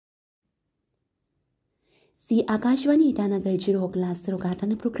Si Akashwani itanagar jiro class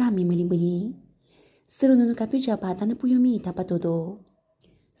rogatan program mili Serunun kapi jabatan puyumi tapatodo.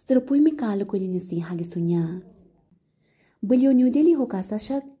 Serpuymi kalu kulinisi hagisunya. Beliau New Delhi ho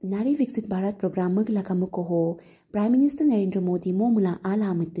kasashak Nari Viksit Bharat program maglakamuko ho Prime Minister Narendra Modi mo mula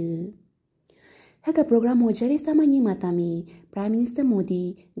alamatu. Haka program ho jari sama nyi matami Prime Minister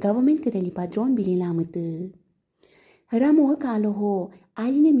Modi government kedelipa drone bili lamatu. Haramu ho kaalo ho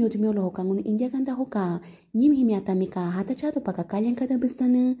aline myodumyo lo kangun India kanda ho ka nyim himiatami ka hata chato paka kalian kada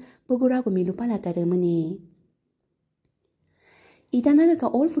besana pagura ko milupa latara mene. Itanagar ka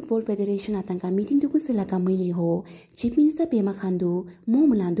All Football Federation atangka meeting tuku sila ka mili ho Chief Minister Pema Khandu mo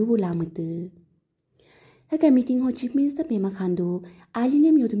mulandu bulamatu. Haka meeting ho Chief Minister Pema Khandu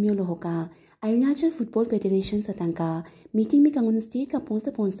aline myodumyo lo ho ka Arunachal Football Federation satangka meeting mi kangun state ka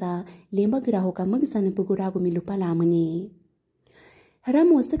ponsa lemba graho ka magsana pagura ko milupa lamane.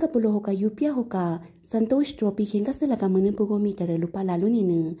 Haramo sa kapulo ho ka UPIA ho ka Santosh Trophy henga sila ka mene pugo mitara lupa lalo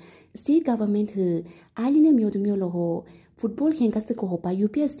nina state government ho aline myodumyo lo ho football henga sa ko ho pa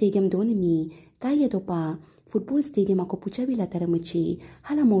UPIA stadium doon mi kaya to pa football stadium ako pucha bila taramachi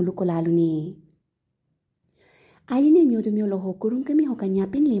hala mo luko lalo ni. Aline myodumyo lo ho kurung kami ho ka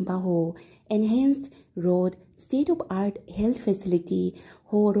nyapin lemba ho enhanced road state-of-art health facility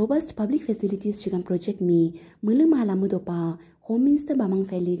ho robust public facilities chigan project mi mulu mahalamu do pa Home Minister Bamang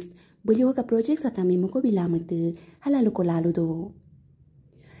Felix beliau ka project satami muko bilamatu halalu ko lalu do.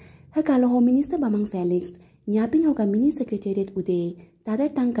 Hakalo Home Minister Bamang Felix nyapin ho ka mini secretariat ude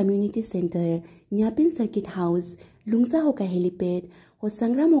Tadar Tang Community Center nyapin circuit house lungsa ho ka helipad ho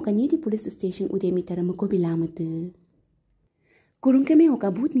sangram ho ka niti police station ude mitara muko bilamatu. Kurung kami ho ka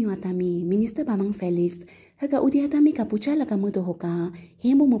but miwatami Minister Bamang Felix haka ude atami ka pucha la ka mudo ho ka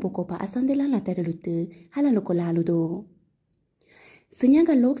hemo mo poko pa asandela la taralutu halalu ko lalu do.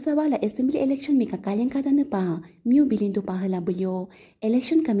 Senyaka Lok Sabha la Assembly election mi ka kalian kada na pa miu bilindu pa hala beliau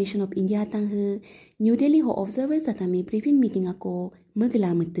Election Commission of India tang he New Delhi ho observers atami briefing meeting ako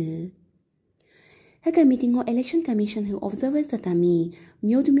maglamatu. Haka meeting ho Election Commission he observers atami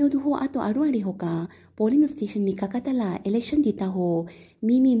miodu ho ato aruari ho ka polling station mi kakatala election dita ho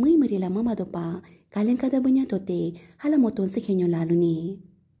mimi mui marila mamado pa kalian kada banya tote hala moton se kenyo lalu ni.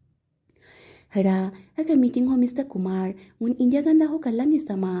 Hara, haka meeting ho Mr. Kumar, un India ganda ho kalang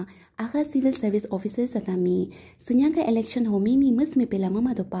isama, aka civil service officers atami, senyaka election ho mimi mas me pela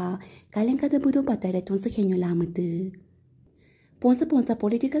mamado pa, kalian kada budo pa taraton sa kenyo lamatu. Ponsa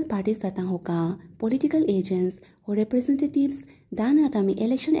political parties tatang ho ka, political agents ho representatives, dana atami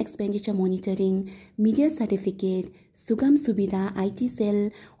election expenditure monitoring, media certificate, sugam subida IT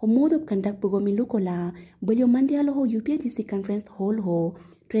cell, ho mode of conduct bugo milukola, beliau mandialo ho UPDC conference hall ho,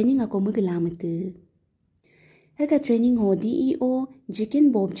 training ako maglamatu. Haka training ho DEO,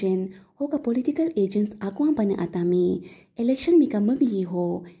 Jikin BOMJEN, ho ka political agents ako ang panatami. Election mi ka magli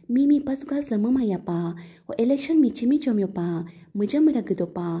ho, mimi pasukas la mamaya pa, ho election mi chimichomyo pa, muja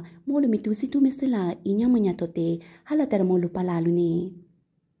maragado pa, molo mi tusi tumisila inyang manyatote, halatar mo lupa lalo ni.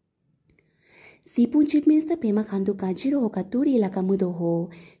 Sipun Chief Minister Pema Khandu ka jiro ho ka turi ilaka mudo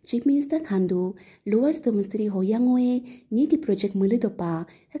ho, Chief Minister Khandu, Lower Subansiri ho yangoe, niti project mulido pa,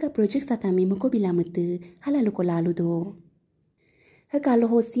 haka project satami muko bilamatu, halalu ko lalu do. Haka lo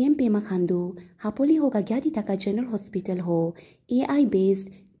ho CM Pema Khandu, hapoli ho ka gyati taka General Hospital ho, AI-based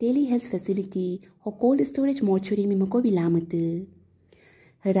daily health facility ho cold storage mortuary mi muko bilamatu.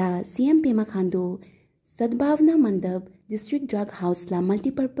 Hara CM Pema Khandu, Sadbhavna Mandap District Drug House la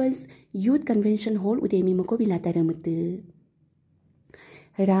Multipurpose Youth Convention Hall udemi muko bilataramatu.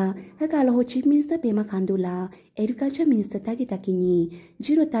 Hara hakalo ho Chief Minister Pema Khandu la Agriculture Minister takini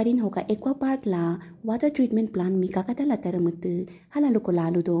jiro tarin ho ka Aqua Park la water treatment plant mi kakatala taramatu halalu ko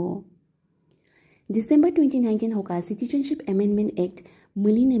lalu do. December 2019 ho ka Citizenship Amendment Act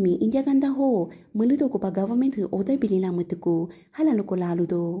mulinami India ganda ho muludo ko pa government ho order bilila mutuko halalu ko lalu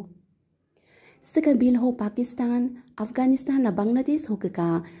do. Saka bill ho Pakistan, Afganistan and Bangladesh ho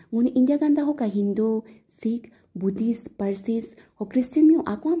ka ngun India ganda ho ka Hindu, Sikh, Buddhists, Parsis ho Christian mi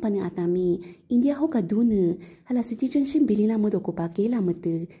ako ang panatami India ho ka dunu hala citizenship bilila mo do ko pa kela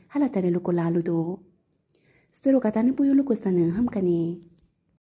mutu hala tarelo ko lalo do. Sero katani po yulo ko sana ham kane.